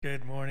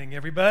Good morning,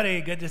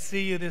 everybody. Good to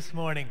see you this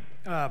morning.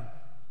 Yeah,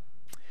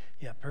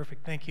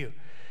 perfect. Thank you.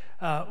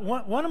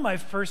 One of my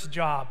first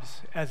jobs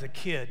as a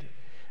kid,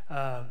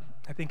 I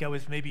think I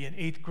was maybe in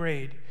 8th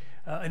grade,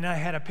 and I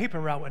had a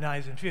paper route when I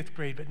was in 5th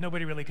grade, but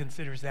nobody really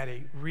considers that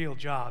a real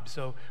job.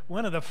 So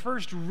one of the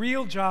first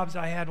real jobs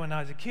I had when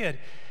I was a kid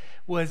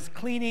was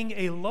cleaning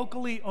a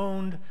locally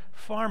owned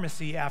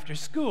pharmacy after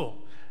school.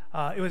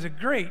 It was a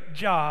great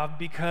job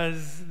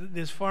because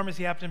this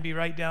pharmacy happened to be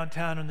right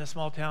downtown in the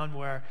small town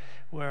where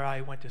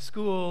I went to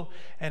school,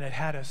 and it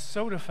had a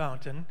soda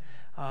fountain,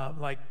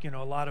 like a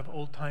lot of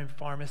old-time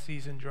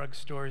pharmacies and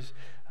drugstores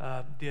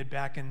did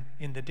back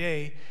in the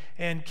day.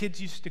 And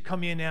kids used to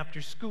come in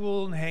after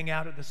school and hang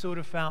out at the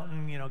soda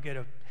fountain, get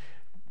a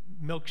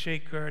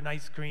milkshake or an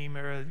ice cream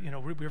or a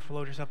root beer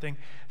float or something.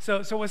 So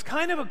it was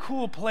kind of a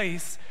cool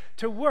place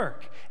to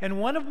work. And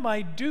one of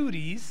my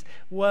duties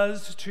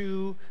was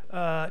to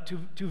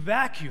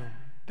vacuum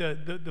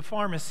the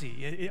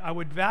pharmacy. I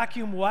would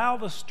vacuum while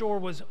the store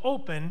was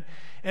open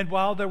and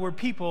while there were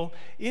people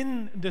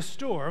in the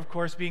store, of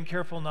course, being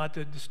careful not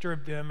to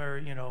disturb them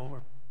or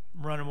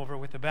run them over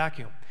with the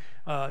vacuum.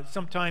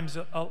 Sometimes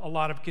a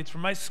lot of kids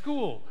from my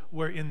school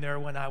were in there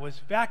when I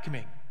was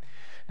vacuuming.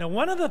 Now,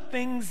 one of the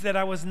things that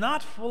I was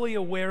not fully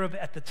aware of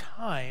at the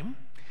time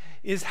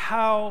is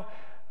how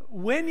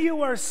when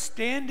you are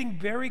standing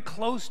very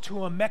close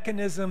to a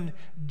mechanism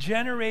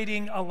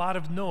generating a lot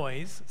of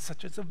noise,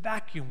 such as a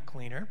vacuum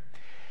cleaner,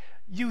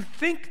 you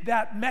think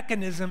that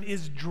mechanism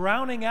is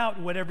drowning out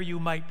whatever you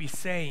might be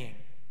saying,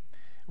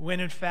 when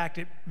in fact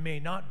it may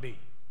not be.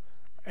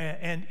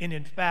 And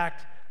in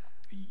fact,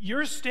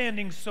 you're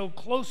standing so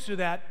close to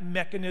that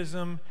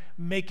mechanism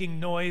making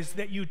noise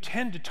that you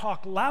tend to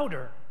talk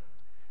louder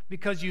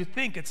because you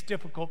think it's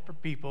difficult for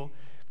people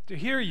to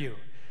hear you.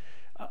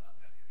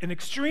 An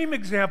extreme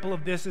example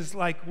of this is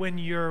like when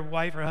your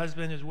wife or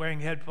husband is wearing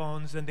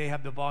headphones and they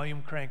have the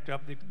volume cranked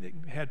up, the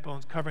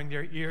headphones covering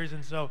their ears,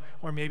 and so,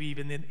 or maybe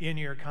even the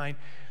in-ear kind.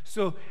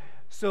 So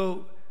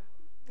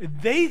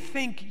they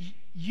think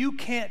you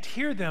can't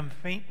hear them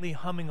faintly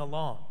humming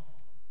along.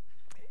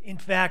 In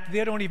fact,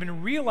 they don't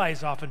even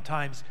realize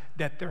oftentimes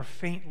that they're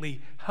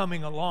faintly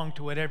humming along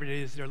to whatever it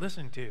is they're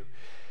listening to.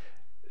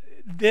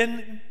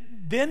 Then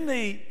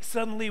they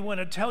suddenly want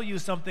to tell you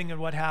something, and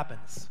what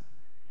happens?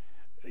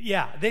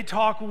 Yeah, they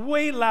talk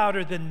way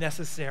louder than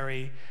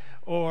necessary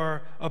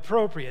or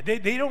appropriate.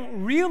 They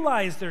don't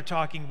realize they're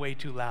talking way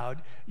too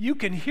loud. You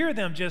can hear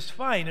them just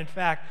fine. In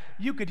fact,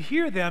 you could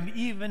hear them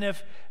even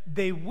if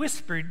they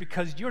whispered,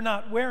 because you're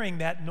not wearing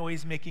that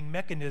noise-making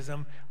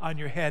mechanism on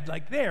your head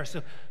like theirs.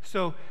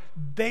 So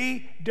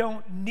they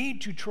don't need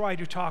to try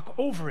to talk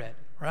over it,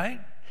 right?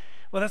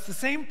 Well, that's the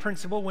same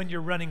principle when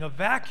you're running a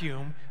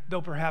vacuum, though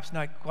perhaps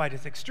not quite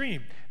as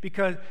extreme.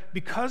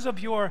 Because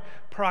of your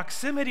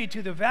proximity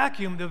to the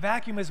vacuum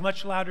is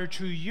much louder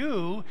to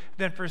you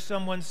than for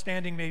someone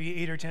standing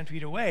maybe 8 or 10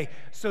 feet away.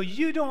 So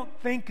you don't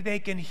think they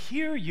can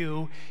hear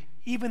you,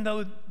 even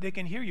though they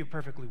can hear you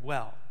perfectly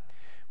well,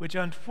 which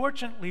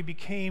unfortunately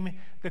became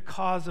the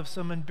cause of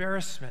some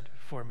embarrassment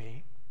for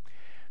me,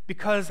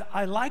 because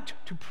I liked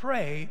to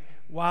pray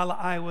while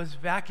I was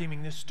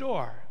vacuuming the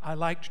store. I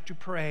liked to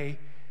pray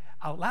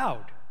out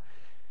loud.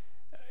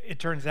 It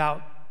turns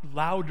out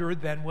louder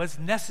than was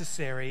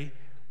necessary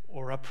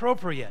or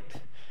appropriate,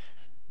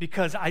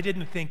 because I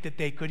didn't think that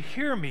they could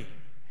hear me,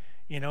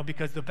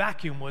 because the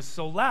vacuum was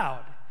so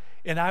loud.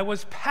 And I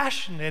was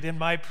passionate in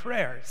my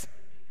prayers.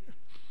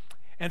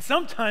 And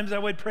sometimes I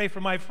would pray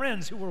for my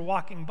friends who were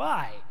walking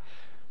by,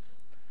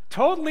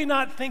 totally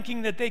not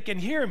thinking that they can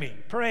hear me,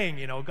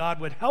 praying,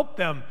 God would help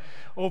them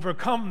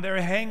overcome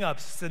their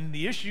hang-ups and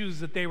the issues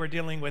that they were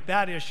dealing with,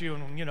 that issue,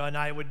 and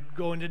I would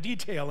go into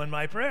detail in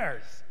my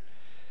prayers,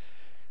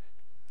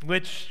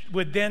 which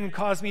would then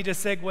cause me to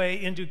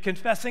segue into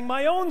confessing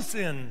my own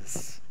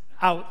sins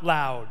out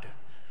loud,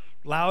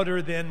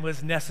 louder than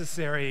was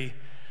necessary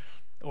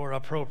or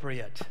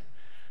appropriate.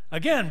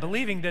 Again,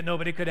 believing that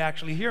nobody could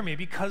actually hear me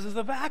because of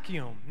the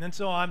vacuum. And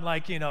so I'm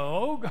like,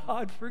 oh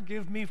God,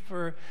 forgive me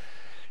for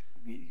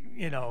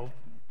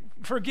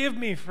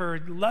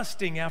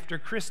lusting after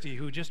Christy,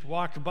 who just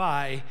walked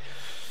by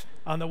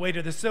on the way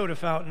to the soda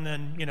fountain,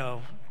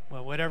 and,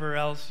 whatever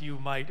else you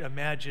might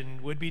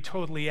imagine would be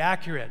totally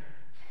accurate.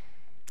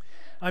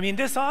 I mean,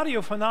 this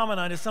audio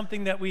phenomenon is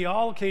something that we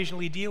all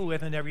occasionally deal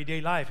with in everyday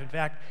life. In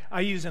fact,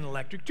 I use an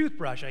electric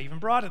toothbrush. I even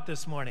brought it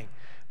this morning.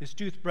 This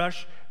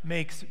toothbrush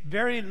makes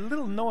very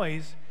little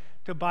noise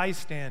to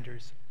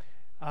bystanders.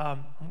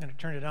 I'm going to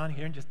turn it on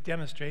here and just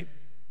demonstrate.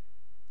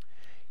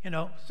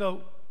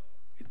 So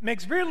it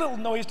makes very little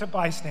noise to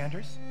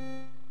bystanders.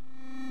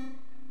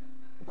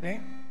 Okay?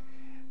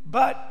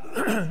 But,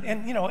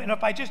 and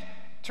if I just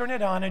turn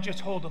it on and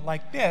just hold it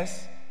like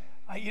this,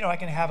 I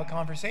can have a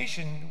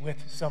conversation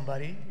with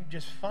somebody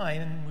just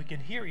fine, and we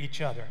can hear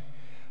each other.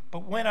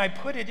 But when I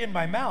put it in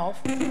my mouth,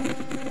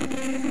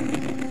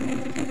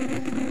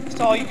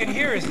 that's all you can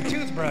hear is the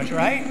toothbrush,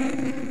 right?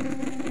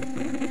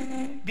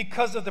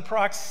 Because of the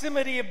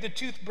proximity of the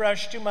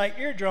toothbrush to my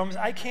eardrums,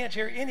 I can't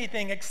hear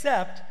anything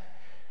except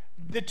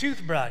The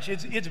toothbrush.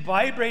 It's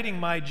vibrating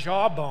my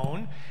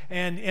jawbone,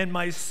 and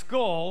my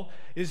skull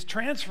is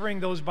transferring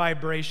those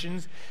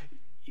vibrations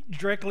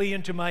directly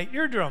into my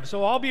eardrum.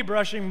 So I'll be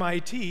brushing my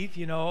teeth,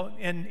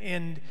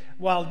 and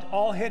while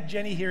all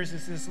Jenny hears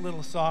is this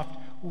little soft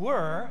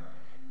whir,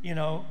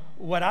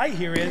 what I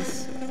hear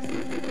is,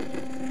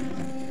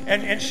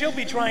 and she'll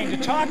be trying to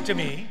talk to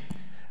me,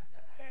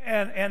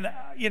 and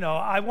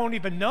I won't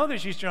even know that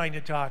she's trying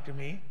to talk to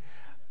me.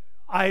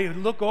 I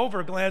look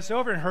over, glance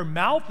over, and her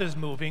mouth is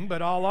moving,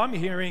 but all I'm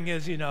hearing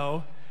is,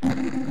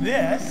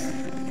 this.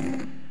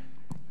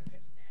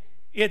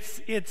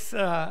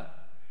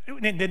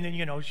 And then,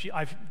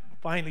 I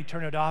finally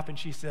turn it off, and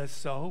she says,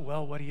 "So,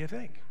 well, what do you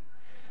think?"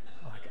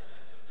 I'm like,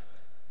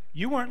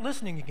 "You weren't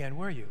listening again,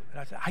 were you?"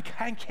 And I said, I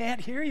can't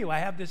hear you. I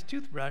have this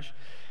toothbrush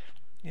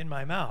in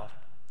my mouth.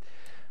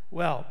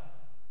 Well,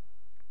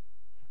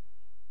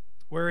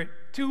 we're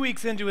 2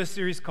 weeks into a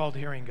series called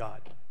Hearing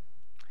God.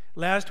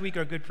 Last week,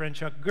 our good friend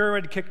Chuck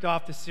Gurwood kicked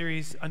off the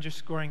series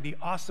underscoring the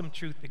awesome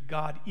truth that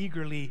God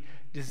eagerly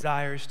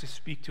desires to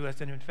speak to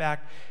us. And in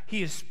fact,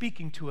 he is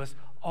speaking to us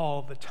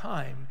all the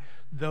time,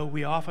 though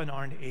we often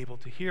aren't able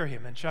to hear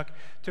him. And Chuck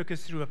took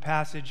us through a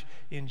passage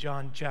in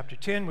John chapter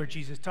 10 where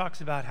Jesus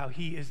talks about how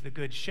he is the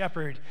good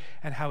shepherd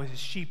and how his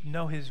sheep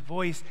know his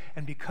voice.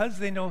 And because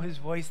they know his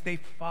voice, they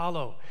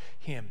follow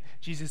him.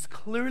 Jesus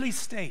clearly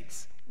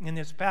states in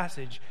this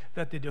passage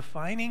that the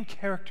defining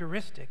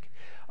characteristic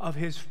of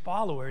his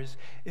followers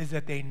is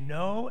that they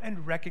know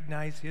and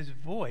recognize his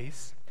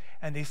voice,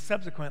 and they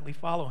subsequently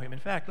follow him. In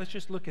fact, let's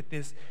just look at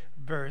this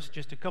verse,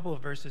 just a couple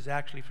of verses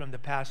actually from the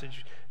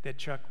passage that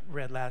Chuck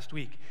read last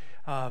week.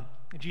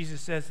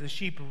 Jesus says, "The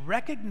sheep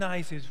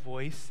recognize his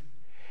voice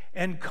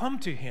and come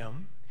to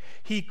him.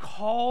 He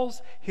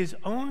calls his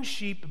own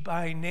sheep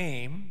by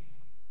name."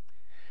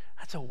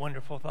 That's a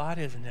wonderful thought,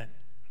 isn't it?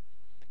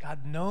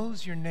 God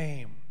knows your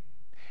name.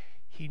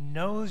 He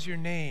knows your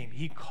name.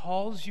 He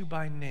calls you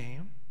by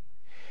name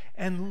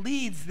and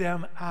leads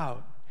them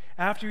out.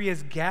 After he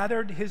has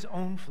gathered his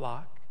own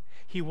flock,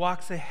 he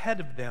walks ahead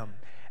of them,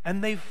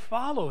 and they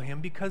follow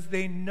him because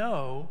they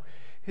know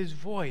his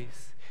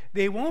voice.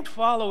 They won't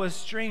follow a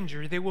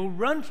stranger. They will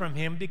run from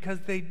him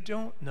because they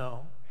don't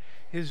know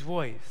his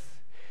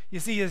voice. You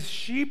see, his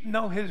sheep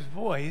know his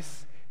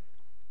voice,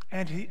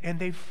 and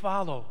they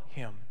follow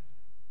him.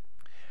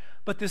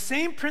 But the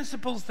same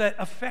principles that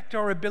affect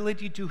our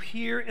ability to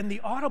hear in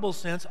the audible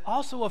sense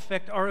also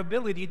affect our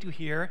ability to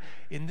hear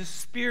in the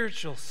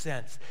spiritual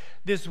sense.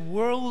 This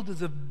world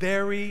is a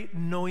very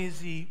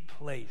noisy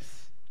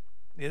place,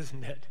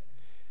 isn't it?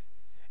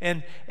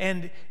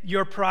 And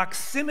your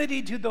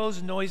proximity to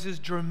those noises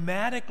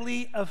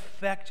dramatically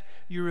affect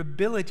your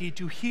ability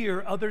to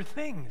hear other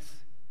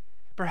things,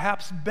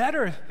 perhaps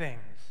better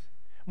things,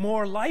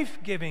 more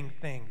life-giving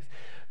things.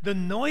 The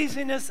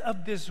noisiness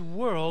of this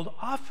world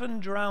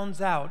often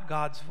drowns out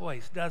God's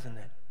voice, doesn't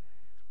it?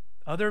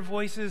 Other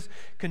voices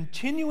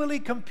continually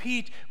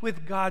compete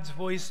with God's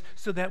voice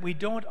so that we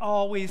don't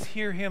always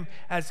hear him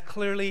as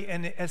clearly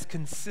and as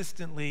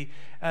consistently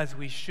as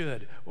we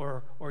should,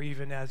 or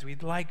even as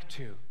we'd like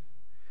to.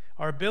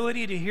 Our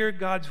ability to hear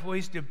God's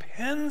voice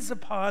depends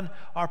upon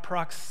our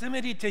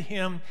proximity to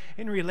him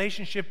in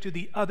relationship to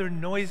the other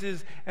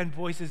noises and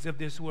voices of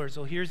this world.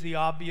 So here's the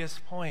obvious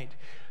point.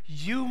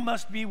 You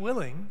must be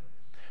willing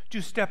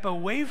to step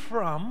away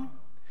from,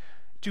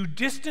 to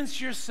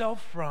distance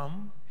yourself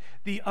from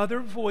the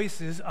other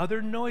voices,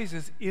 other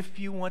noises, if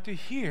you want to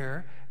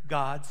hear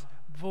God's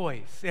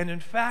voice. And in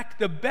fact,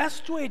 the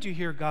best way to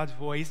hear God's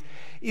voice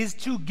is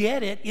to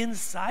get it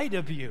inside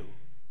of you,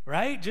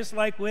 right? Just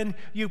like when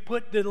you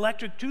put the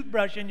electric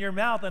toothbrush in your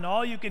mouth and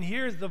all you can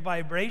hear is the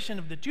vibration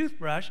of the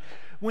toothbrush.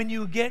 When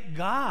you get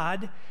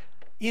God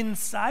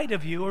inside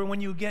of you, or when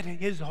you get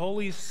his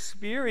Holy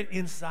Spirit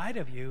inside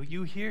of you,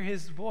 you hear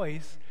his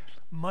voice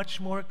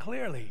much more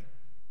clearly.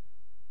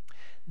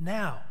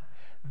 Now,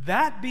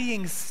 that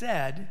being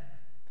said,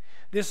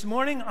 this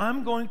morning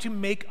I'm going to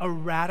make a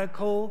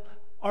radical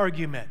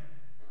argument.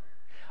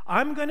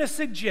 I'm going to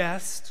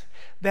suggest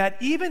that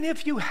even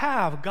if you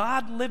have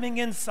God living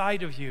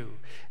inside of you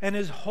and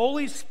his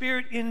Holy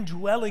Spirit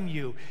indwelling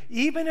you,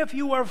 even if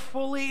you are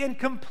fully and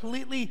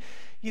completely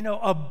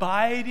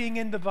abiding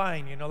in the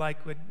vine,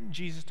 like what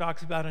Jesus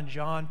talks about in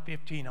John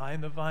 15, I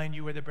am the vine,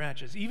 you are the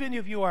branches. Even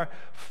if you are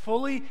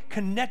fully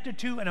connected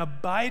to and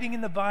abiding in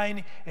the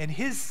vine and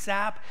his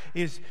sap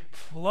is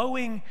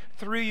flowing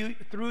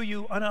through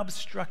you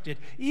unobstructed,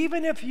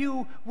 even if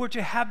you were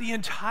to have the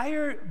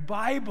entire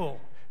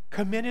Bible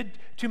committed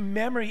to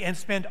memory and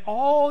spend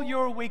all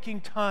your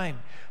waking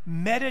time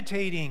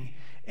meditating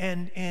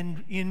and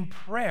in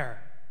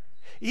prayer,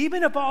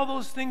 even if all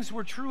those things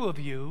were true of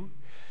you,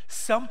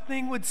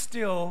 something would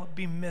still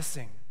be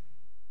missing.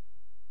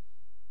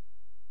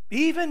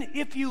 Even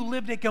if you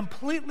lived a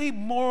completely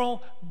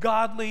moral,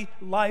 godly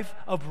life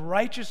of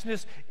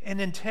righteousness and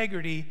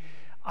integrity,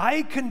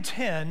 I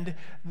contend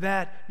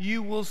that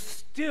you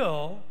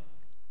still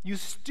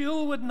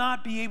would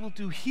not be able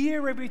to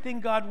hear everything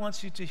God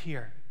wants you to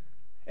hear.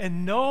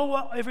 and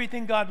know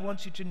everything God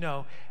wants you to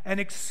know and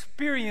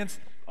experience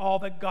all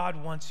that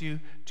God wants you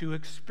to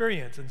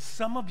experience. And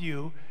some of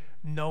you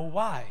know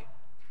why.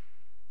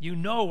 You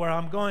know where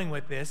I'm going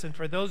with this, and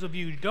for those of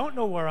you who don't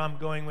know where I'm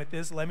going with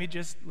this, let me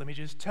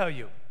just tell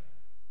you.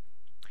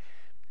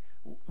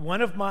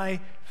 One of my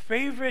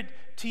favorite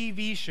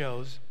TV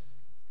shows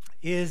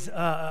is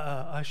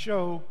a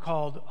show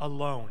called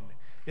Alone.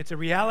 It's a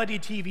reality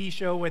TV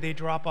show where they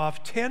drop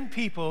off 10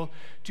 people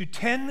to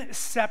 10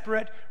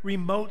 separate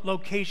remote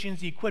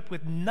locations equipped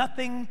with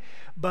nothing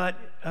but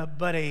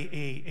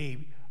a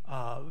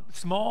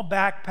small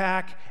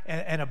backpack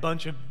and a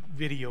bunch of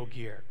video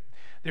gear.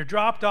 They're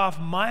dropped off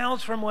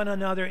miles from one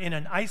another in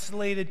an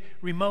isolated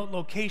remote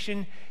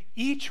location,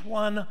 each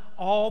one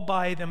all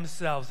by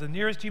themselves. The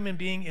nearest human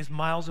being is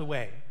miles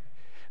away.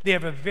 They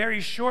have a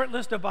very short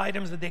list of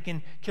items that they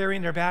can carry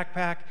in their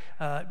backpack,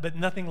 but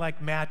nothing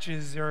like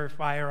matches or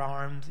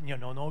firearms,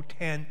 no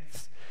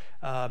tents.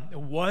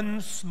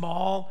 One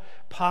small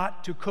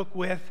pot to cook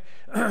with,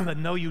 but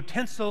no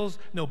utensils,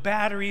 no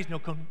batteries, no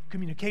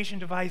communication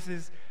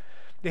devices.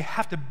 They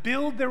have to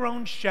build their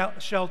own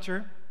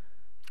shelter,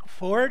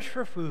 forage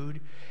for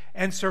food,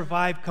 and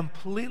survive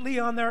completely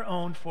on their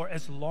own for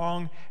as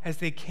long as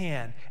they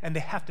can. And they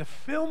have to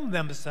film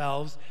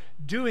themselves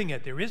doing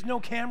it. There is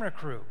no camera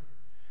crew,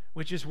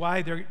 which is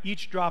why they're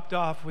each dropped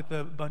off with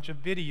a bunch of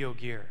video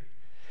gear.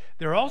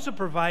 They're also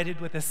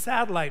provided with a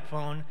satellite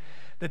phone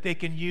that they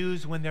can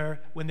use when they're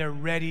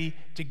ready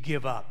to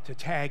give up, to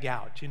tag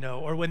out,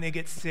 or when they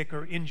get sick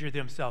or injure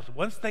themselves.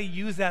 Once they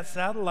use that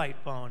satellite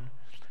phone,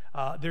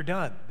 they're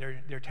done.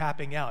 They're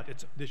tapping out.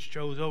 This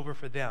show's over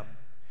for them.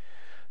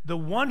 The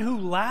one who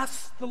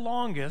lasts the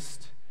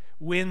longest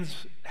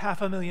wins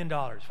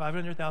 $500,000,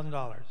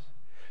 $500,000.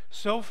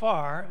 So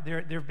far,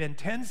 there have been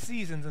 10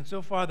 seasons, and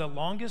so far the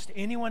longest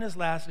anyone has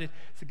lasted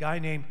is a guy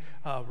named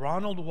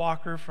Ronald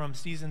Walker from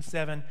season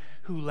 7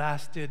 who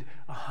lasted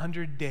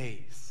 100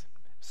 days.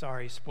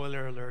 Sorry,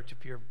 spoiler alert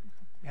if you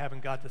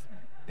haven't got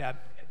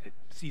that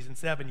season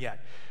 7 yet.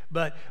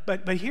 But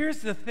here's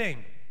the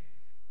thing.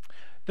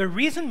 The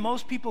reason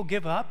most people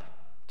give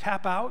up,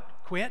 tap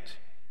out, quit,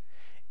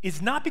 is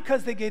not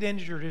because they get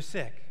injured or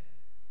sick,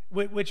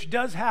 which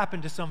does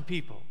happen to some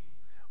people.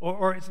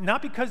 Or it's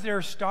not because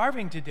they're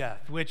starving to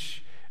death,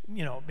 which,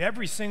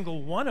 every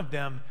single one of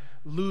them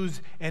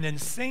lose an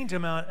insane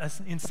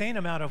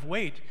amount of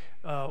weight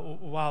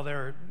while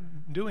they're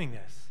doing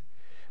this.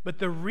 But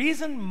the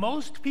reason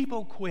most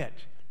people quit,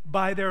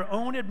 by their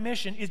own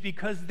admission, is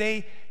because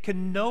they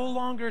can no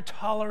longer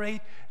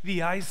tolerate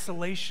the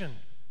isolation.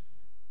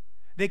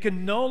 They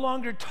can no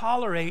longer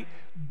tolerate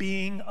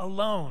being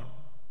alone.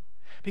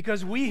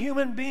 Because we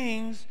human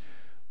beings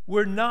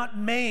were not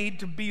made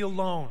to be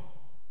alone.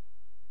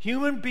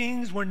 Human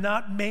beings were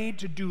not made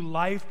to do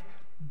life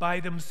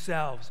by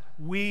themselves.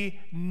 We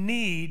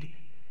need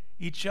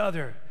each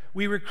other.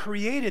 We were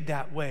created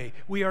that way.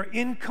 We are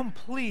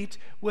incomplete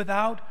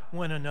without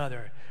one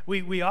another.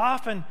 We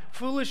often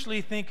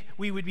foolishly think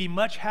we would be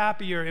much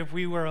happier if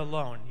we were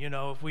alone.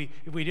 If we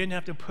didn't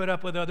have to put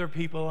up with other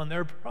people and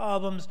their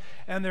problems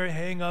and their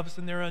hang-ups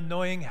and their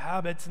annoying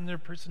habits and their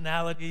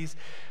personalities.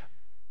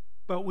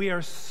 But we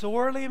are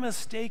sorely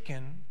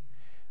mistaken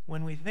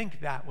when we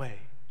think that way.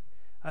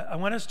 I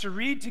want us to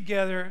read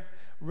together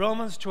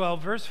Romans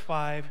 12, verse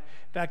 5. In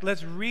fact,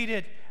 let's read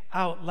it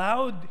out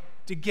loud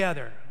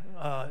together.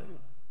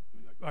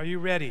 Are you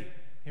ready?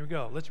 Here we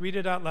go. Let's read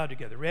it out loud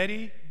together.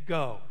 Ready?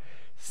 Go.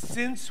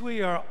 Since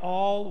we are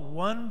all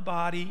one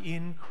body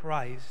in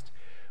Christ,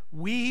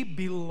 we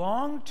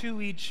belong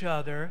to each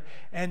other,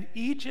 and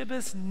each of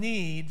us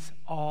needs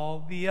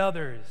all the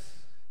others.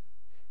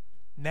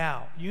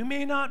 Now, you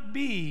may not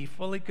be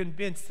fully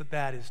convinced that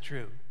that is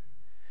true.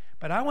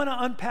 But I want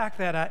to unpack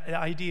that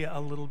idea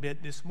a little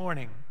bit this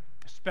morning,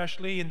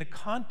 especially in the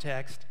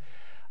context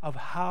of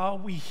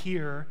how we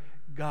hear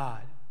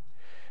God.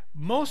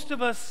 Most of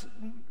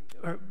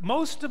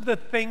the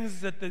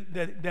things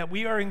that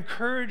we are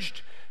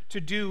encouraged to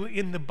do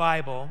in the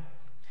Bible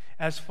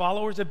as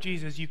followers of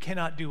Jesus, you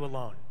cannot do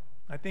alone.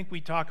 I think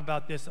we talk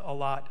about this a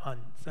lot on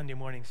Sunday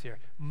mornings here.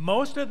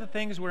 Most of the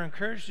things we're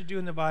encouraged to do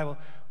in the Bible,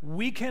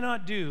 we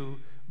cannot do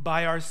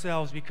by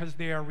ourselves because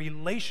they are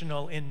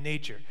relational in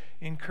nature.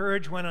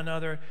 Encourage one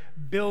another,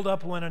 build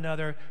up one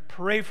another,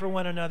 pray for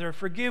one another,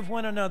 forgive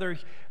one another,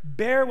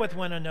 bear with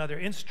one another,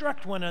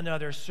 instruct one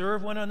another,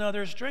 serve one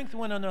another, strengthen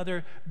one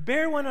another,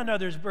 bear one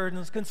another's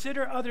burdens,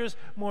 consider others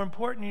more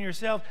important than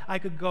yourself. I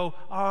could go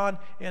on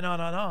and on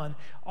and on.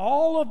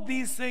 All of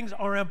these things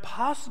are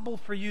impossible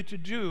for you to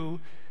do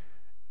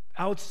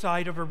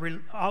outside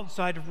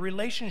of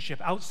relationship,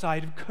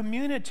 outside of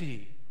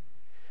community.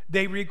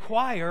 They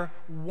require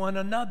one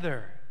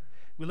another.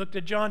 We looked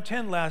at John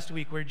 10 last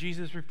week, where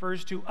Jesus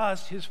refers to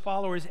us, his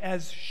followers,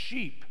 as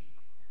sheep.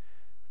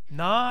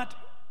 Not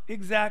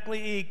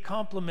exactly a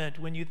compliment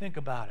when you think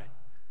about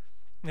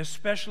it,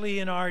 especially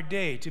in our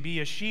day. To be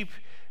a sheep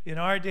in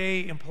our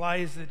day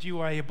implies that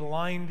you are a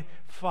blind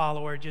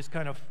follower, just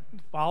kind of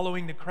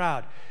following the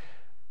crowd.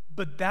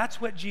 But that's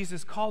what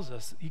Jesus calls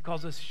us. He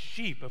calls us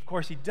sheep. Of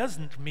course, he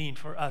doesn't mean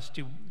for us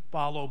to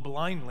follow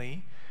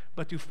blindly,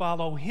 but to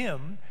follow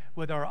him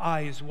with our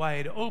eyes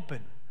wide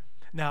open.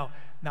 Now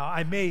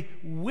I may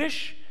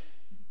wish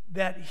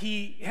that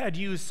he had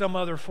used some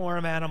other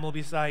farm animal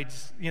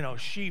besides,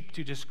 sheep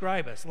to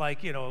describe us.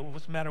 Like,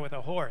 what's the matter with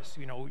a horse?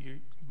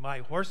 My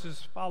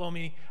horses follow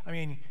me.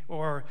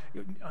 Or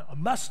a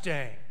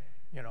Mustang,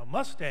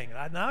 Mustang.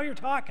 Now you're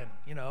talking,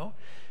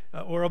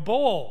 or a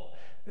bull,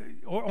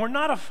 or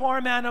not a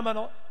farm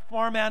animal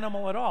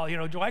at all.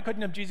 Why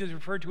couldn't have Jesus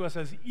referred to us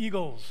as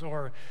eagles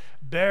or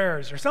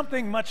bears or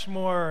something much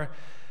more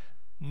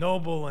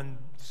noble and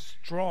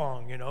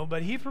strong,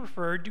 but he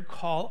preferred to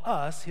call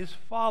us, his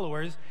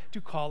followers, to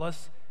call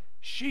us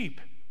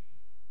sheep.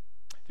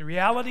 The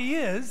reality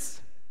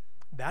is,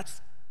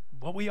 that's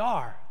what we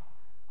are,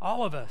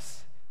 all of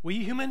us.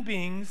 We human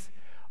beings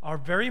are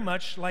very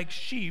much like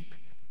sheep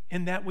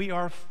in that we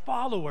are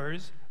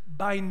followers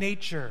by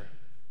nature.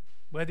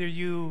 Whether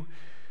you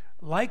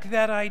like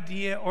that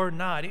idea or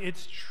not,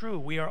 it's true.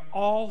 We are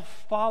all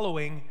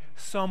following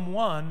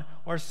someone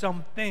or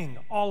something,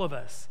 all of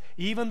us.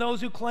 Even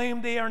those who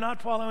claim they are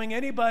not following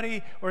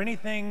anybody or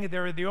anything,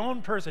 they're their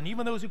own person.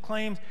 Even those who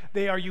claim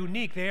they are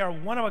unique, they are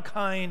one of a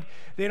kind,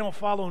 they don't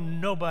follow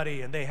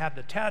nobody, and they have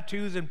the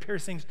tattoos and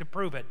piercings to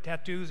prove it.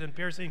 Tattoos and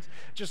piercings,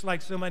 just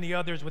like so many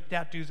others with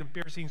tattoos and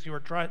piercings who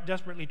are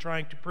desperately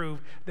trying to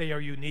prove they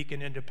are unique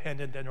and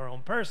independent and their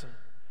own person.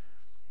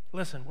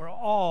 Listen, we're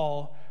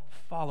all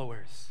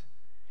followers.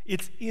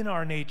 It's in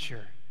our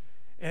nature,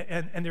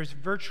 and there's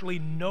virtually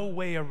no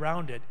way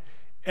around it.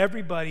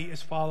 Everybody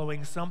is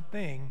following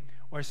something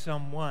or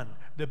someone.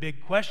 The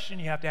big question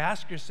you have to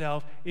ask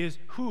yourself is,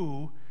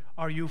 who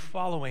are you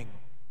following?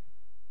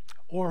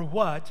 Or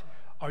what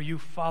are you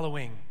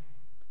following?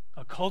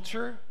 A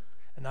culture,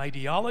 an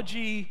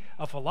ideology,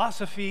 a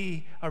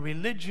philosophy, a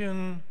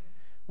religion?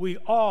 We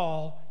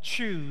all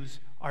choose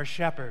our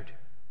shepherd.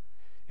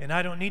 And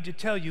I don't need to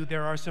tell you,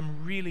 there are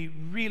some really,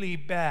 really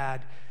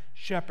bad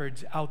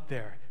shepherds out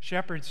there.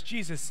 Shepherds,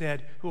 Jesus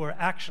said, who are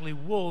actually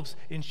wolves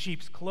in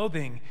sheep's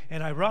clothing.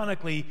 And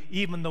ironically,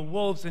 even the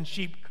wolves in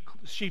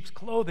sheep's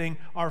clothing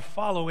are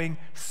following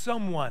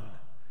someone.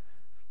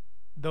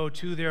 Though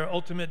to their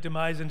ultimate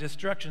demise and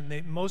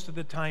destruction, most of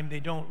the time they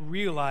don't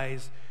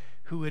realize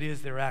who it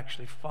is they're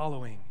actually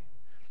following.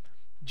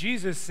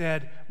 Jesus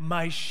said,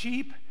 "My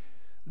sheep,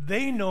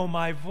 they know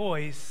my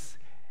voice,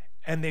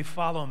 and they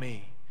follow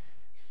me."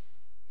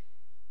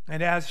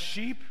 And as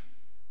sheep,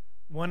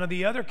 one of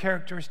the other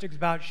characteristics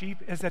about sheep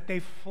is that they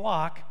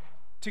flock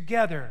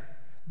together.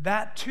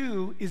 That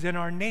too is in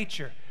our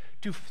nature,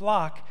 to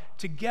flock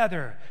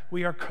together.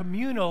 We are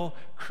communal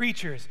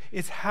creatures.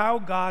 It's how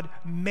God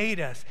made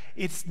us.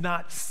 It's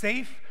not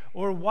safe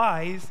or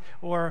wise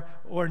or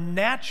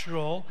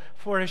natural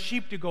for a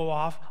sheep to go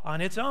off on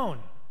its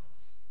own.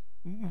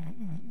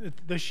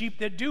 The sheep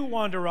that do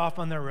wander off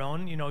on their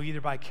own,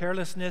 either by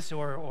carelessness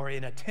or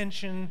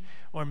inattention,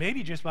 or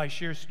maybe just by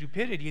sheer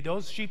stupidity,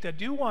 those sheep that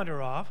do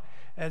wander off,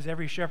 as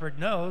every shepherd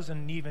knows,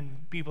 and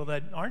even people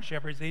that aren't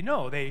shepherds, they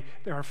know, they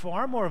are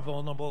far more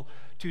vulnerable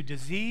to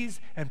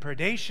disease and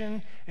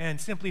predation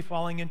and simply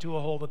falling into a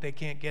hole that they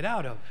can't get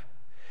out of.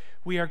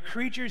 We are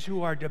creatures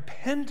who are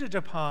dependent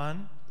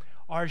upon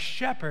our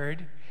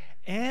shepherd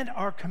and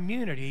our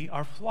community,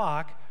 our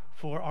flock,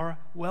 for our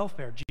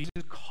welfare.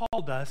 Jesus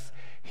called us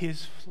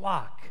his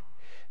flock.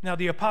 Now,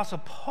 the Apostle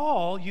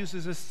Paul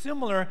uses a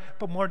similar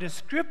but more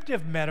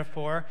descriptive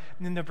metaphor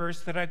in the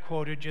verse that I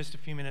quoted just a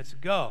few minutes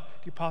ago.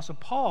 The Apostle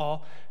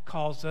Paul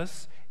calls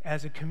us,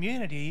 as a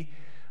community,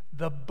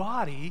 the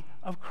body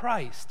of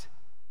Christ.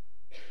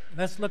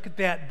 Let's look at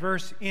that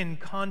verse in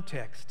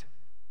context.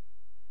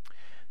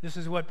 This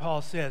is what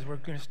Paul says. We're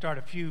going to start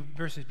a few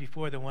verses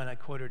before the one I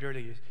quoted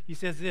earlier. He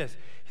says this.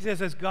 He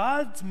says, "As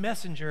God's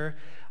messenger,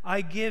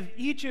 I give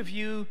each of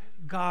you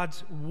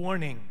God's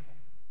warning."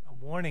 A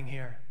warning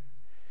here.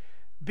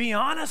 "Be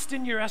honest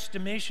in your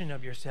estimation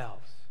of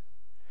yourselves.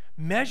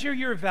 Measure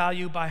your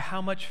value by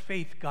how much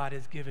faith God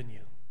has given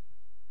you."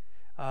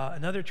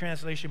 Another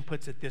translation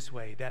puts it this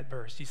way, that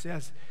verse. He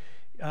says,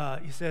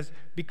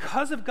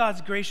 "Because of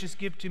God's gracious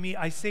gift to me,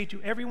 I say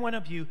to every one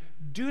of you,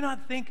 do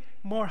not think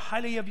more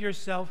highly of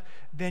yourself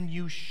than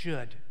you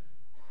should.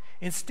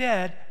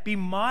 Instead, be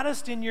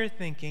modest in your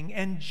thinking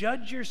and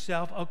judge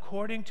yourself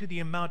according to the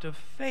amount of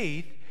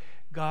faith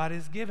God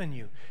has given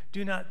you.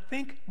 Do not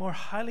think more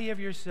highly of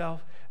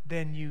yourself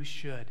than you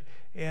should."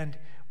 And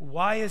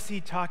why is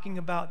he talking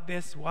about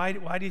this? Why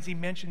does he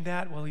mention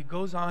that? Well, he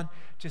goes on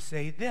to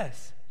say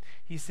this.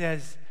 He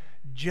says,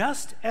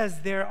 "Just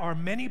as there are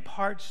many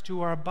parts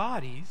to our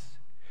bodies,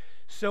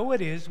 so it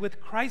is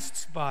with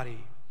Christ's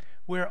body.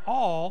 We're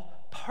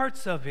all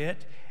parts of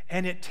it,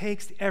 and it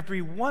takes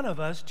every one of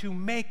us to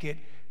make it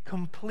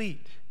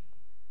complete.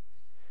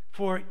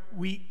 For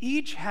we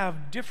each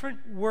have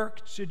different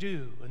work to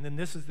do." And then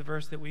this is the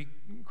verse that we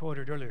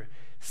quoted earlier.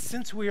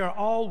 "Since we are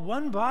all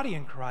one body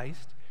in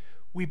Christ,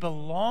 we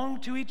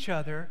belong to each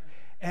other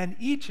and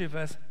each of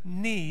us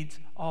needs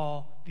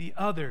all the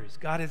others.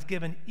 God has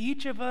given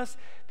each of us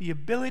the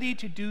ability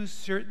to do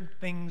certain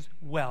things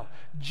well.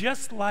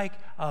 Just like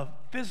a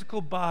physical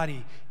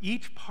body,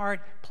 each part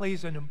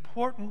plays an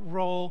important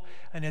role,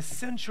 an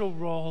essential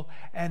role,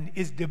 and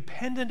is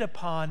dependent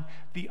upon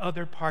the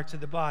other parts of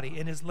the body.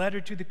 In his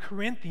letter to the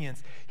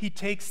Corinthians, he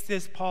takes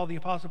this, the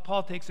Apostle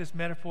Paul takes this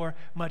metaphor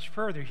much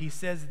further. He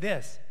says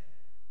this: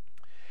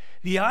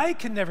 the eye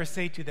can never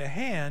say to the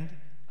hand,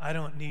 I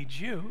don't need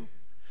you.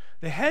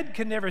 The head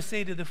can never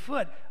say to the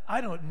foot,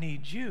 I don't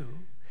need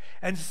you.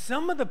 And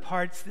some of the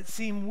parts that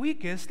seem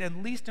weakest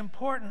and least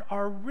important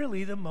are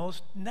really the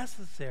most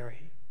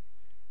necessary.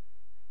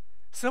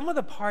 Some of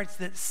the parts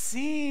that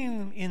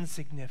seem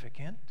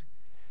insignificant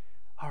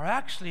are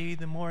actually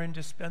the more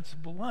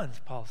indispensable ones,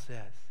 Paul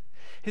says.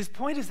 His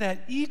point is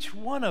that each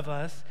one of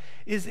us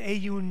is a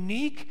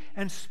unique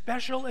and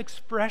special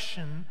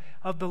expression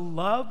of the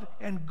love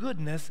and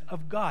goodness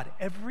of God.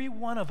 Every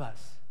one of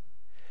us.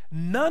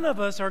 None of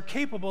us are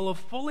capable of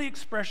fully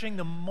expressing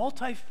the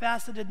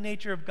multifaceted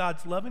nature of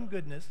God's love and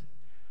goodness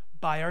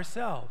by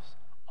ourselves,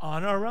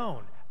 on our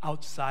own,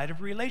 outside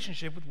of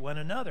relationship with one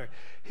another.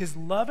 His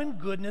love and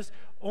goodness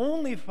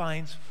only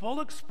finds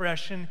full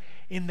expression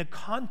in the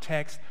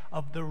context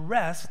of the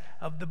rest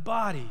of the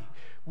body.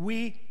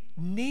 We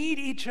need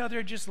each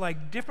other just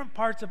like different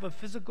parts of a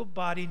physical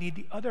body need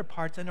the other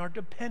parts and are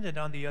dependent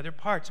on the other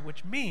parts,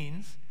 which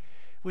means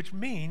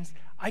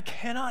I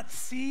cannot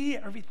see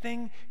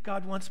everything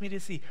God wants me to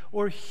see,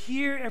 or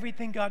hear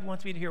everything God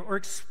wants me to hear, or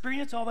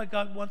experience all that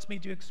God wants me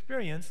to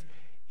experience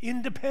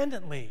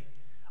independently,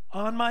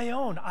 on my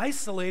own,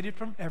 isolated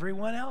from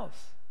everyone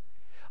else.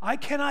 I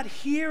cannot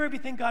hear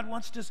everything God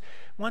wants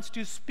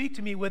to speak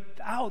to me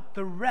without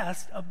the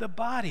rest of the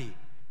body.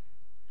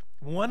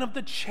 One of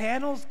the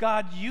channels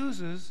God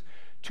uses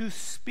to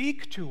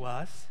speak to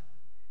us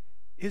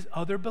is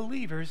other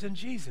believers in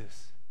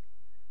Jesus.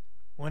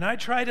 When I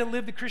try to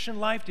live the Christian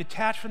life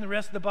detached from the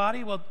rest of the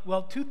body,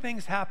 well, two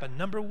things happen.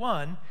 Number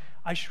one,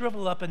 I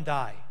shrivel up and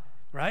die,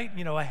 right?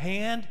 You know, a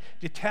hand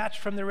detached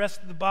from the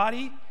rest of the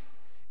body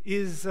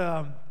is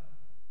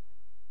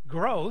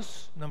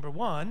gross, number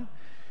one,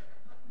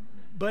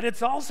 but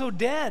it's also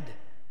dead.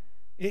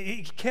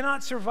 It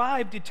cannot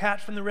survive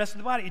detached from the rest of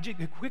the body.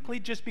 It quickly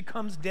just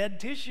becomes dead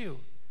tissue.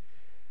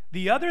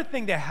 The other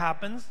thing that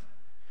happens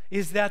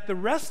is that the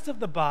rest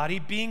of the body,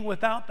 being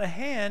without the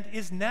hand,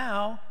 is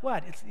now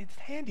what? It's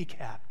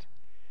handicapped.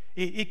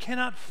 It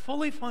cannot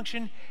fully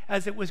function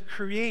as it was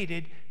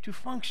created to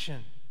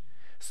function.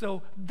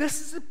 So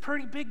this is a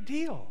pretty big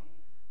deal.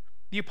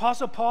 The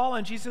Apostle Paul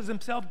and Jesus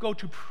himself go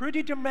to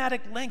pretty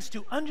dramatic lengths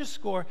to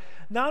underscore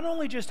not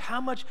only just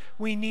how much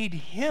we need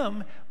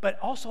him, but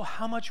also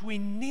how much we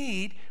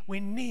need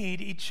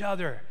each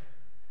other.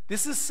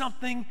 This is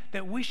something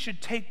that we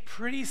should take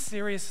pretty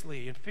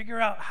seriously and figure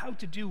out how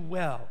to do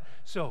well.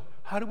 So,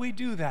 how do we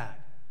do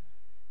that?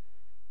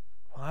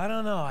 Well, I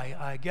don't know.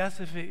 I guess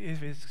if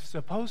it's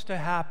supposed to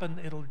happen,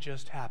 it'll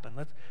just happen.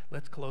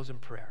 Let's close in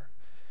prayer.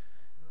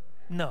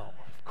 No,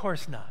 of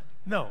course not.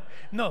 No.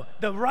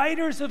 The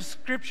writers of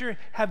Scripture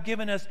have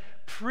given us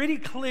pretty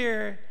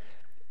clear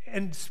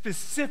and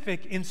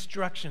specific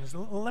instructions.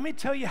 Let me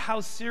tell you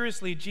how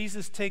seriously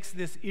Jesus takes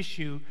this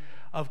issue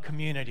of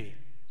community.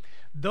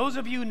 Those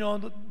of you who know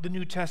the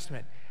New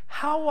Testament,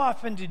 how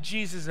often did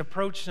Jesus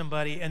approach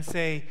somebody and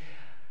say,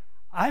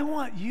 I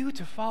want you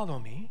to follow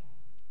me.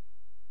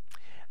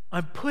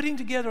 I'm putting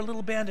together a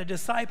little band of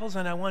disciples,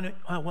 and I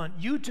want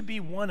you to be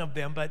one of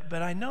them, but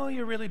I know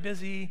you're really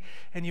busy,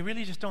 and you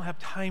really just don't have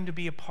time to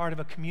be a part of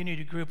a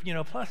community group. You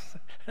know, plus,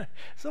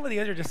 some of the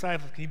other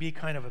disciples can be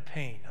kind of a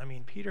pain. I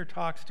mean, Peter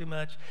talks too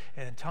much,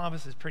 and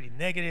Thomas is pretty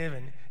negative,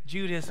 and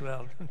Judas,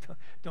 well,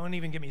 don't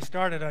even get me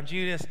started on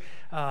Judas.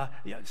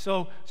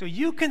 So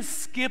you can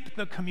skip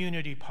the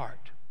community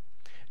part.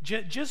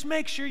 Just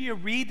make sure you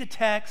read the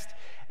text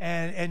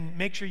and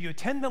make sure you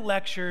attend the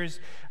lectures,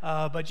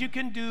 but you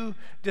can do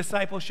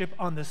discipleship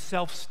on the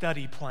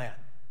self-study plan.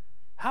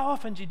 How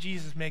often did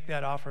Jesus make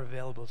that offer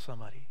available to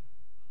somebody?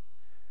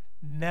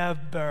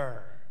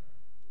 Never.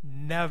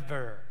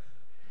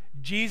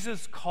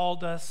 Jesus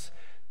called us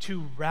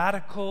to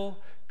radical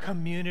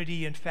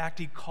community. In fact,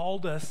 he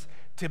called us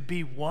to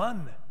be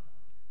one.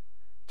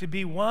 To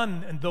be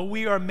one. And though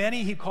we are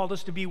many, he called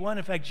us to be one.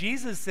 In fact,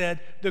 Jesus said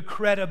the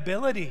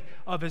credibility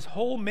of his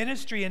whole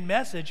ministry and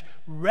message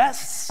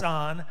rests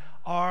on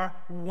our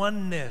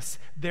oneness.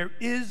 There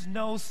is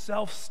no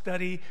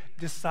self-study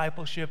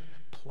discipleship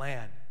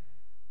plan.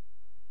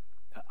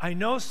 I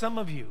know some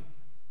of you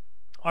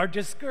are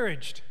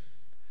discouraged.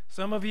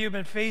 Some of you have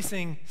been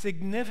facing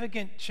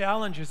significant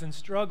challenges and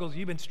struggles.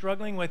 You've been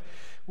struggling with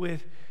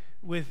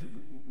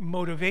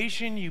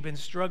motivation. You've been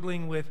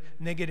struggling with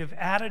negative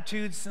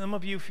attitudes. Some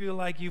of you feel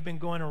like you've been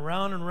going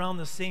around and around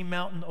the same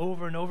mountain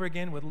over and over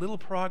again with little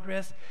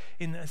progress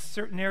in a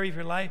certain area of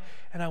your life.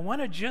 And I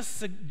want to just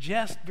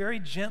suggest very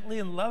gently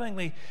and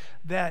lovingly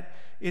that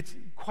it's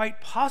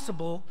quite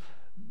possible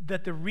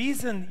that the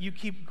reason you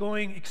keep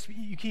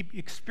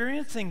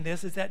experiencing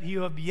this is that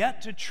you have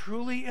yet to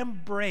truly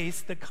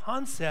embrace the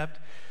concept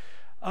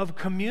of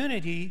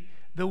community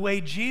the way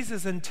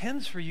Jesus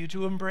intends for you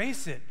to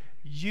embrace it.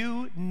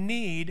 You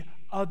need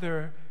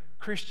other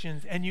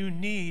Christians, and you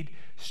need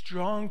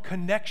strong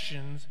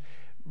connections,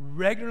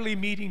 regularly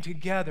meeting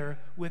together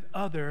with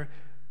other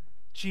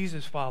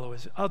Jesus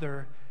followers,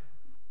 other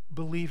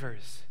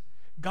believers.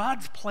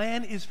 God's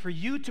plan is for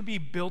you to be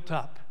built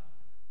up.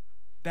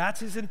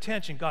 That's his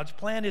intention. God's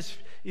plan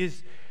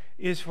is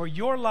for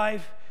your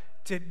life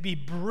to be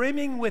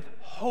brimming with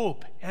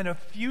hope and a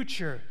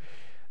future.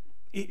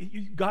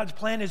 God's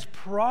plan is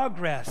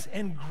progress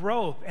and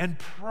growth and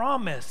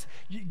promise.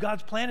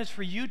 God's plan is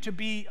for you to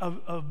be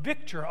a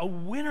victor, a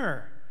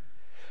winner.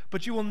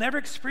 But you will never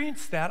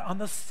experience that on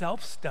the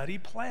self-study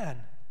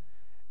plan.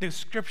 The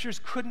scriptures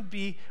couldn't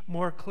be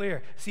more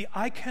clear. See,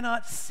 I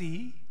cannot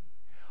see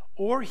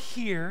or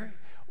hear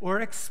or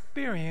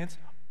experience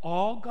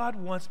all God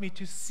wants me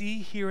to see,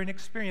 hear, and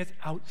experience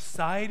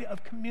outside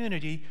of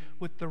community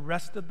with the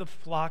rest of the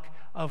flock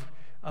of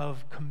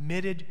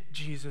committed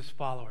Jesus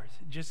followers.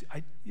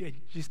 It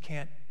just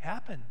can't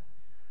happen.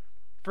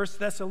 1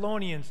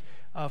 Thessalonians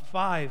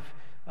 5,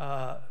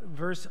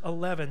 verse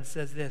 11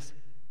 says this: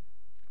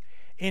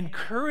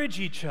 encourage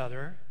each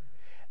other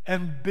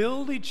and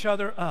build each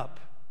other up.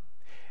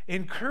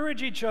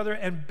 Encourage each other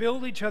and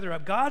build each other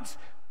up. God's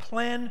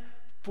plan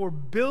for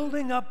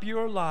building up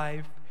your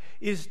life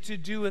is to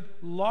do it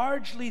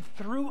largely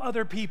through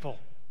other people.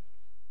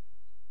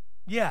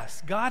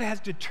 Yes, God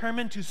has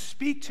determined to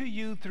speak to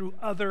you through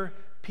other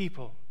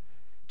people,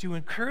 to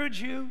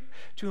encourage you,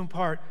 to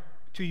impart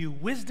to you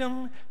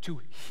wisdom,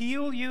 to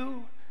heal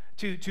you,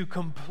 to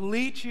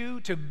complete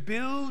you, to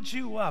build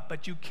you up.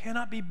 But you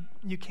cannot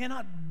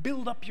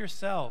build up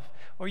yourself,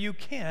 or you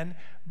can,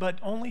 but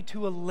only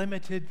to a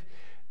limited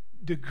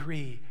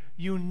degree.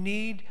 You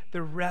need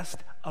the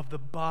rest of the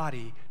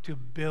body to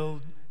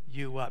build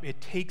you up. It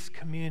takes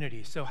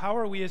community. So how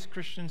are we as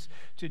Christians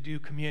to do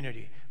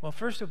community? Well,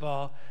 first of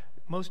all,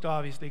 most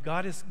obviously,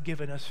 God has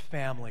given us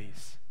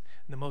families.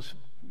 The most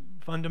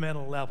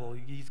fundamental level,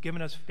 he's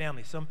given us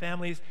families. Some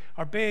families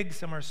are big,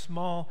 some are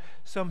small,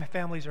 some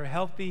families are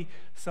healthy,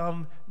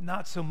 some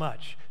not so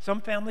much.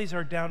 Some families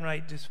are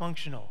downright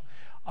dysfunctional.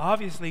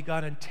 Obviously,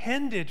 God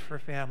intended for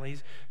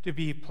families to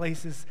be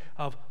places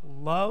of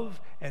love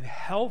and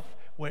health,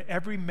 where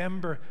every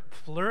member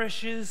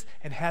flourishes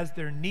and has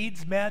their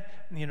needs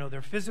met,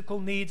 their physical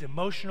needs,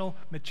 emotional,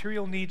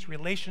 material needs,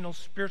 relational,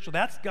 spiritual.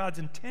 That's God's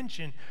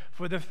intention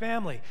for the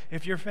family.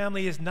 If your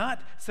family is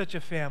not such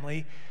a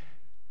family,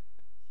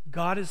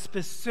 God has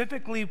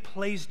specifically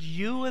placed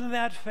you in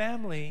that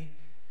family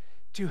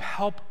to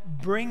help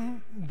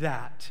bring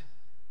that,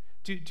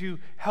 to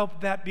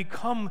help that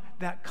become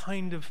that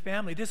kind of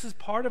family. This is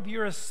part of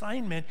your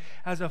assignment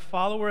as a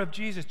follower of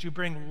Jesus, to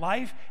bring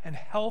life and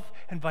health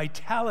and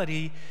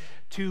vitality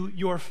to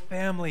your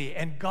family.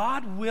 And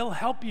God will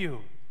help you.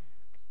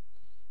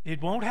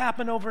 It won't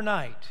happen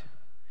overnight.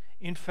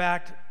 In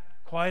fact,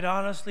 quite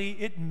honestly,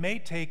 it may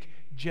take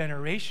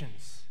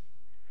generations.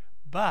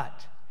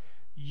 But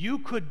you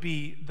could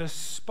be the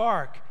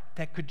spark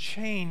that could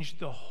change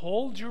the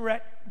whole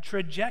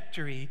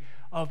trajectory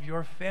of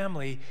your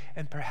family,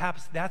 and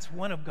perhaps that's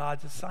one of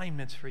God's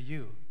assignments for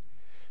you.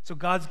 So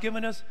God's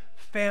given us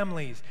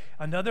families.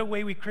 Another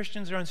way we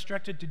Christians are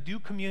instructed to do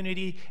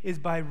community is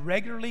by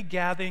regularly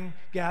gathering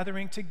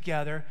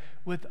together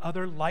with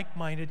other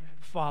like-minded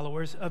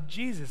followers of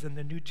Jesus. In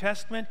the New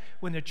Testament,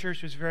 when the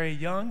church was very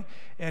young,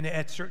 and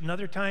at certain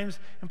other times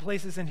and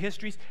places in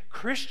histories,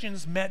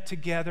 Christians met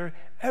together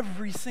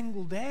every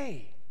single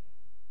day.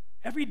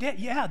 Every day.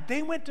 Yeah,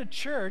 they went to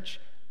church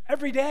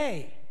every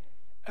day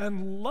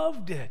and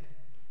loved it.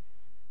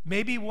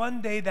 Maybe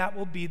one day that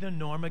will be the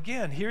norm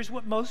again. Here's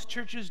what most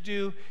churches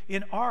do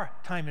in our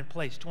time and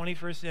place,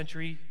 21st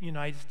century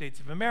United States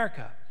of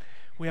America.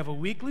 We have a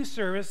weekly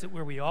service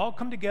where we all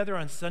come together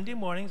on Sunday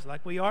mornings,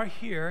 like we are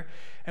here,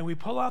 and we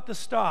pull out the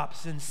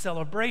stops in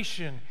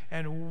celebration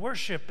and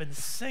worship and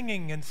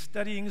singing and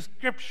studying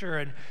scripture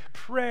and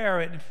prayer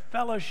and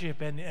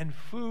fellowship and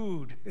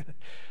food.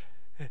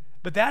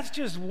 But that's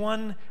just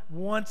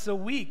once a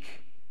week.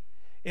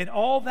 And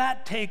all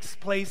that takes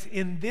place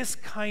in this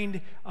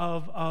kind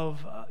of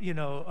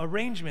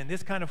arrangement,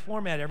 this kind of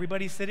format.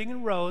 Everybody's sitting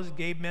in rows,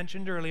 Gabe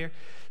mentioned earlier,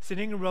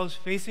 sitting in rows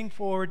facing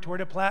forward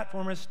toward a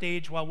platform or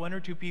stage while one or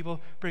two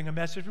people bring a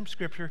message from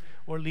Scripture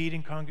or lead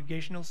in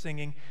congregational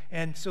singing.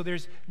 And so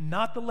there's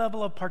not the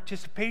level of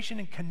participation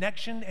and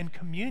connection and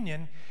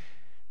communion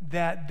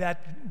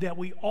that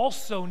we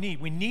also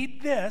need. We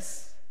need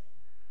this,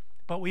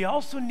 but we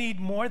also need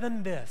more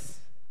than this.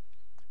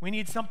 We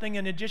need something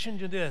in addition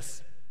to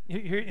this.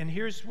 And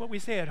here's what we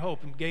say at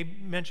Hope, and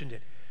Gabe mentioned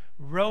it.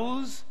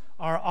 Rows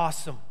are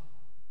awesome.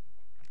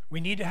 We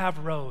need to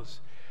have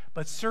rows,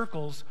 but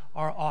circles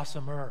are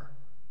awesomer.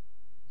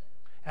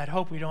 At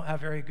Hope, we don't have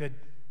very good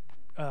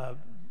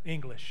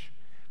English.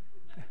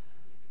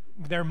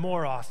 They're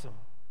more awesome.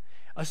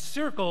 A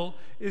circle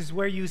is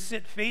where you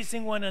sit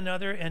facing one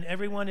another and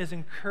everyone is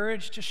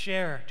encouraged to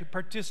share, to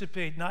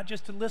participate, not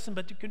just to listen,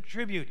 but to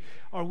contribute.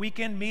 Our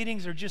weekend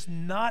meetings are just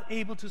not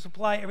able to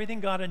supply everything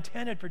God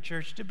intended for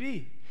church to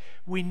be.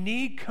 We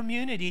need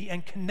community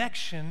and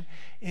connection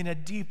in a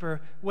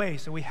deeper way.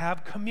 So we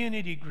have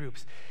community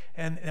groups,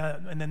 and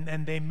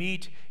they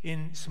meet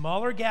in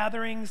smaller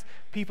gatherings,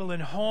 people in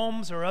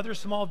homes or other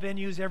small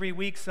venues every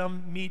week.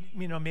 Some meet,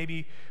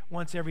 maybe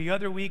once every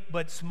other week,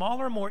 but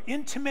smaller, more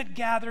intimate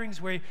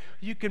gatherings where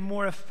you can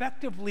more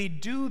effectively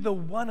do the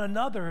one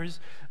another's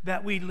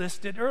that we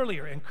listed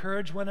earlier.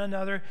 Encourage one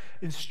another,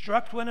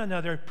 instruct one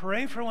another,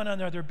 pray for one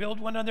another, build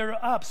one another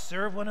up,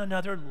 serve one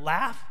another,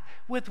 laugh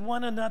with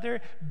one another,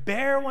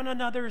 bear one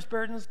another's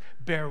burdens,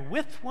 bear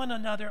with one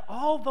another,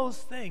 all those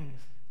things.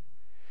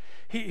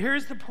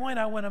 Here's the point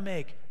I want to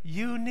make.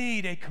 You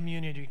need a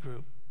community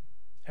group,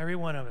 every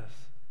one of us.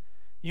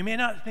 You may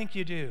not think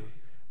you do,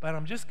 but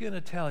I'm just going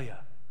to tell you,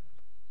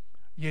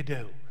 you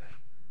do.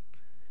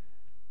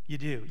 You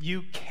do.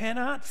 You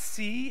cannot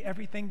see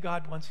everything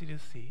God wants you to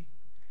see.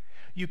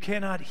 You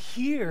cannot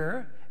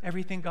hear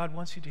everything God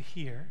wants you to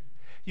hear.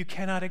 You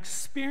cannot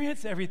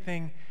experience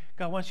everything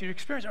God wants you to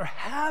experience or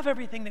have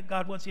everything that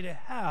God wants you to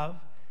have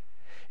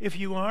if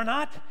you are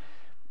not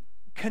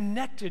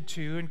connected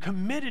to and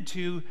committed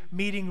to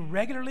meeting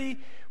regularly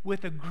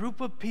with a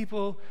group of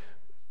people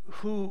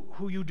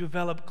who you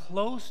develop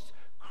close,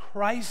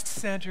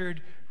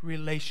 Christ-centered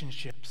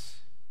relationships.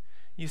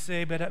 You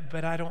say,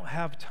 but I don't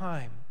have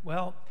time.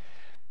 Well,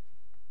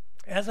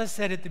 as I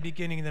said at the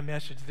beginning of the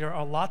message, there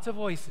are lots of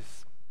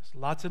voices.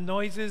 Lots of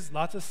noises,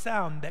 lots of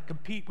sound that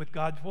compete with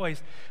God's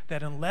voice,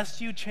 that unless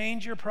you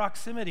change your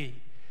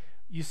proximity,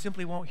 you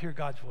simply won't hear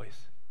God's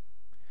voice.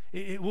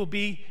 It will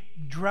be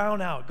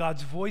drowned out.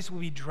 God's voice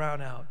will be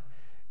drowned out.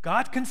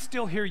 God can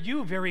still hear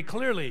you very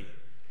clearly,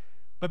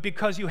 but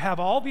because you have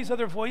all these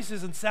other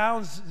voices and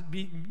sounds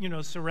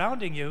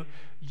surrounding you,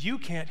 you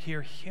can't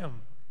hear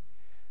Him.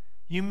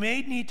 You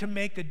may need to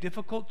make the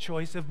difficult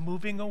choice of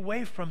moving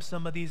away from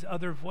some of these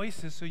other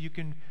voices so you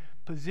can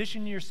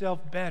position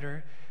yourself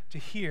better to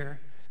hear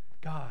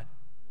God.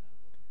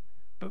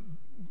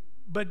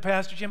 But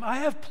Pastor Jim, I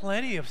have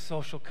plenty of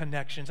social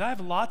connections. I have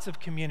lots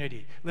of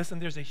community. Listen,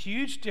 there's a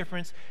huge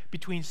difference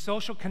between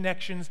social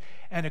connections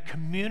and a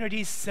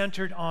community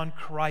centered on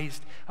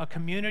Christ, a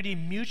community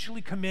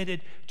mutually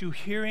committed to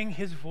hearing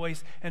His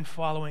voice and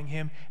following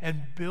Him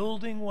and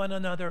building one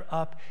another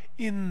up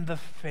in the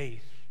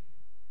faith.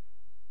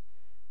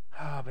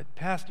 But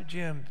Pastor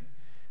Jim,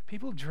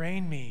 people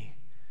drain me,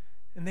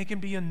 and they can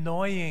be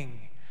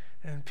annoying,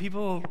 and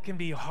people can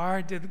be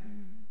hard to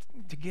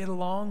get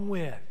along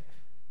with.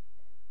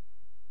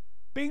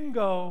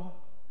 Bingo.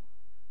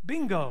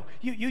 Bingo.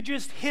 You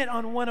just hit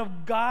on one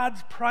of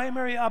God's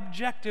primary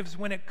objectives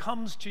when it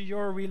comes to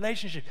your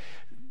relationship.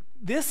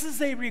 This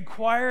is a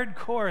required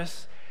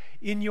course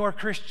in your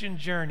Christian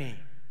journey.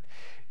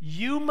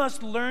 You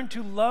must learn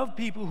to love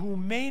people who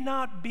may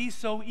not be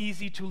so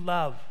easy to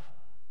love.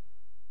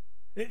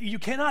 You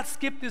cannot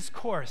skip this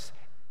course.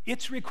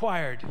 It's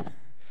required.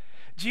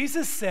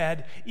 Jesus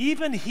said,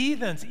 even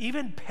heathens,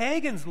 even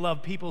pagans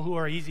love people who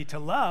are easy to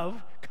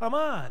love. Come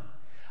on.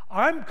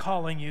 I'm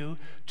calling you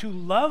to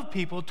love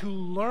people, to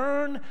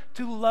learn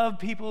to love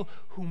people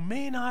who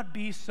may not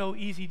be so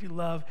easy to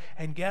love.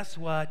 And guess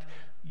what?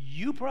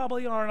 You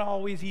probably aren't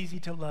always easy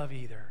to love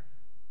either.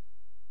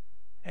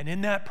 And in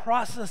that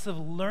process of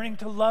learning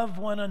to love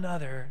one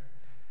another,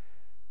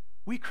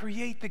 we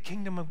create the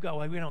kingdom of God.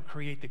 Well, we don't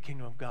create the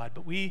kingdom of God,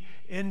 but we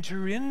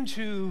enter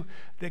into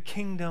the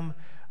kingdom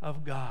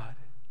of God.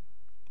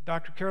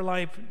 Dr.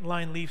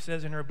 Caroline Leaf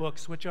says in her book,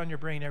 Switch on Your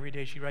Brain Every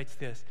Day, she writes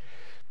this: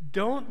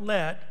 Don't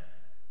let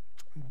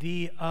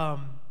the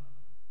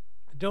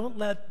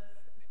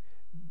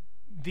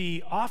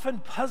often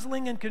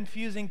puzzling and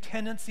confusing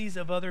tendencies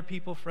of other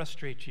people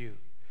frustrate you.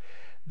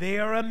 They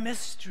are a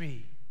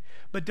mystery,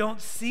 but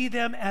don't see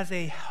them as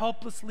a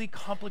helplessly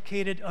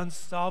complicated,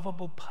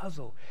 unsolvable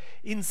puzzle.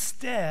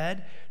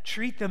 Instead,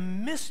 treat the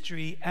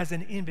mystery as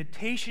an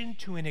invitation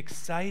to an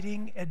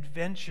exciting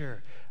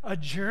adventure, a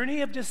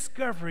journey of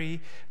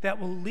discovery that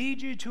will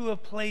lead you to a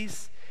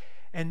place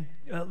and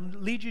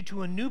lead you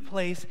to a new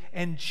place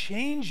and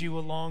change you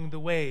along the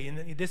way.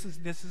 And this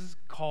is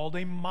called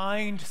a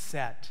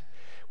mindset.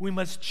 We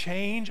must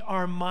change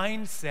our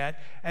mindset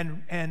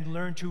and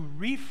learn to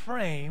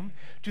reframe,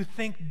 to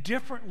think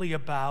differently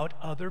about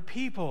other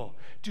people,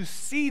 to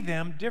see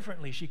them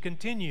differently. She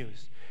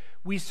continues,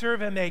 we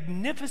serve a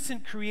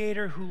magnificent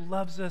Creator who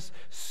loves us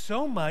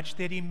so much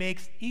that He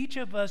makes each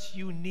of us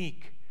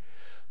unique.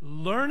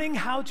 Learning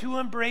how to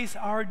embrace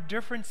our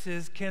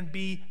differences can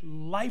be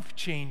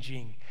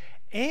life-changing,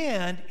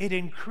 and it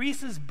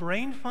increases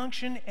brain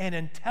function and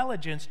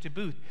intelligence to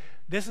boot.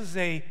 This is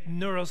a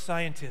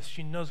neuroscientist.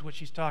 She knows what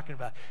she's talking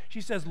about.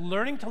 She says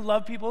learning to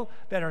love people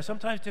that are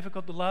sometimes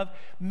difficult to love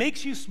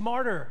makes you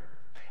smarter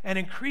and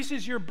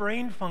increases your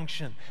brain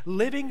function.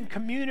 Living in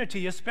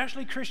community,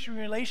 especially Christian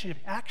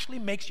relationship, actually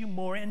makes you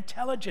more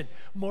intelligent,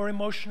 more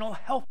emotional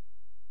health.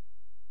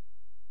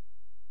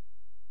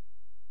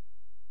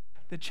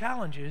 the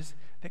challenges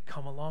that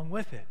come along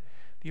with it.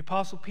 The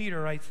Apostle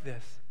Peter writes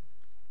this.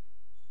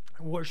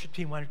 Worship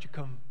team, why don't you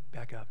come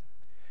back up?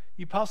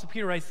 The Apostle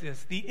Peter writes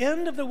this: the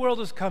end of the world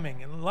is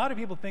coming. And a lot of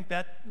people think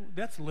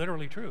that's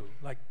literally true.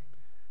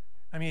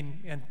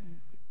 And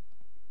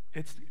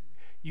it's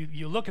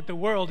you look at the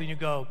world and you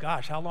go,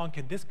 gosh, how long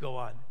can this go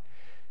on?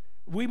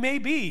 We may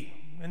be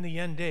in the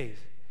end days.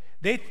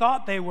 They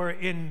thought they were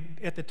in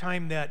at the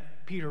time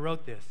that Peter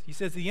wrote this. He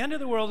says, the end of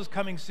the world is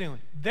coming soon.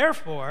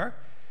 Therefore,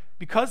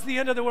 because the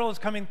end of the world is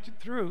coming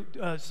through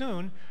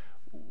soon,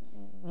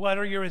 what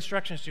are your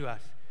instructions to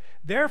us?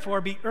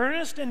 Therefore, be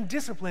earnest and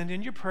disciplined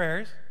in your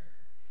prayers,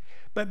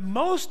 but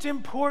most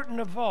important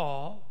of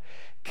all,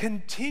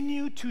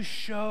 continue to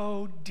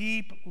show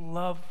deep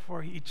love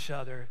for each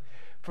other,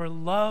 for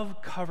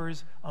love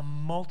covers a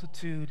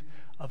multitude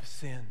of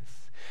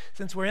sins.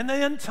 Since we're in the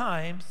end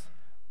times,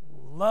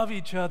 love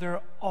each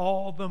other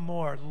all the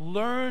more.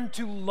 Learn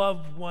to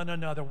love one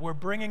another. We're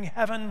bringing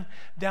heaven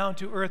down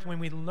to earth when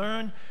we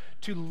learn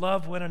to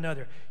love one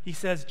another. He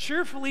says,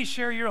 cheerfully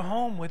share your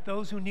home with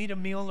those who need a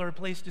meal or a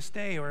place to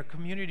stay or a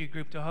community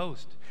group to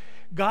host.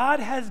 God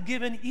has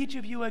given each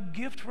of you a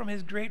gift from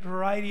his great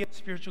variety of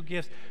spiritual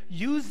gifts.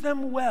 Use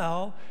them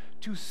well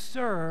to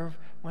serve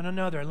one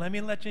another. Let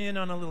me let you in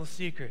on a little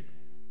secret.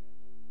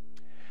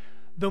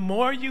 The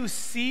more you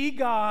see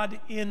God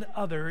in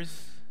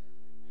others,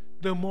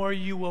 the more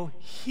you will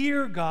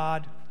hear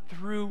God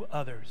through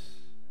others.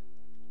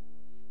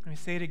 Let me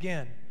say it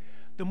again.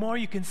 The more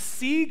you can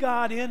see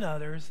God in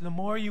others, the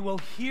more you will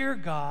hear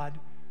God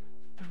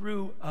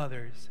through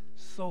others.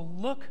 So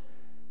look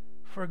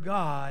for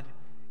God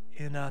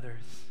in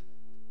others.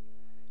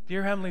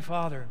 Dear Heavenly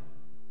Father,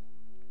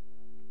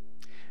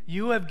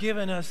 you have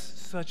given us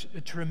such a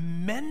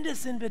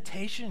tremendous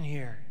invitation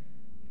here.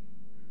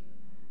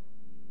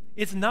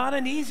 It's not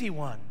an easy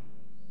one.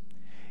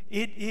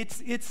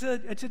 It's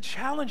a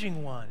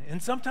challenging one,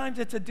 and sometimes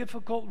it's a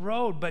difficult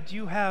road, but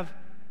you have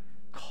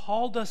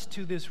called us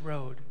to this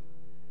road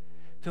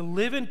to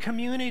live in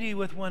community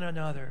with one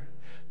another,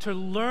 to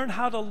learn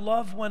how to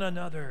love one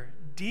another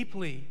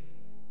deeply,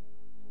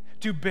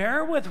 to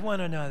bear with one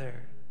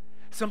another.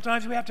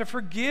 Sometimes we have to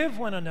forgive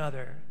one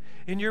another.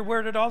 In your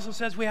word, it also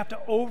says we have to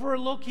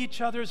overlook each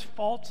other's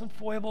faults and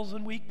foibles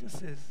and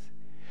weaknesses.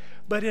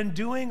 But in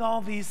doing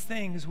all these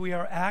things, we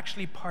are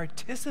actually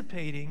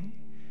participating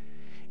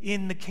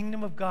in the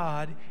kingdom of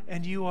God,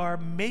 and you are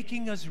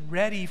making us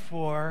ready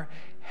for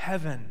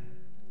heaven.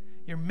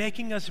 You're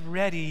making us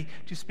ready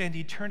to spend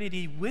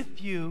eternity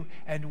with you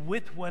and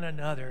with one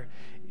another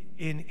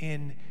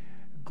in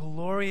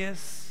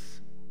glorious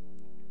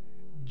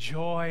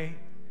joy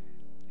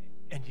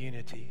and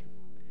unity.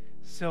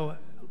 So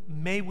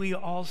may we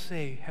all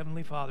say,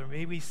 Heavenly Father,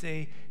 may we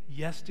say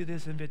yes to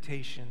this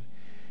invitation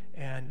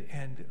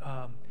and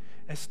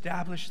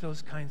establish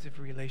those kinds of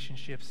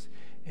relationships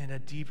in a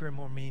deeper,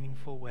 more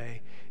meaningful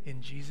way.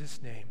 In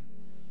Jesus' name,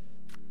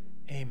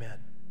 amen.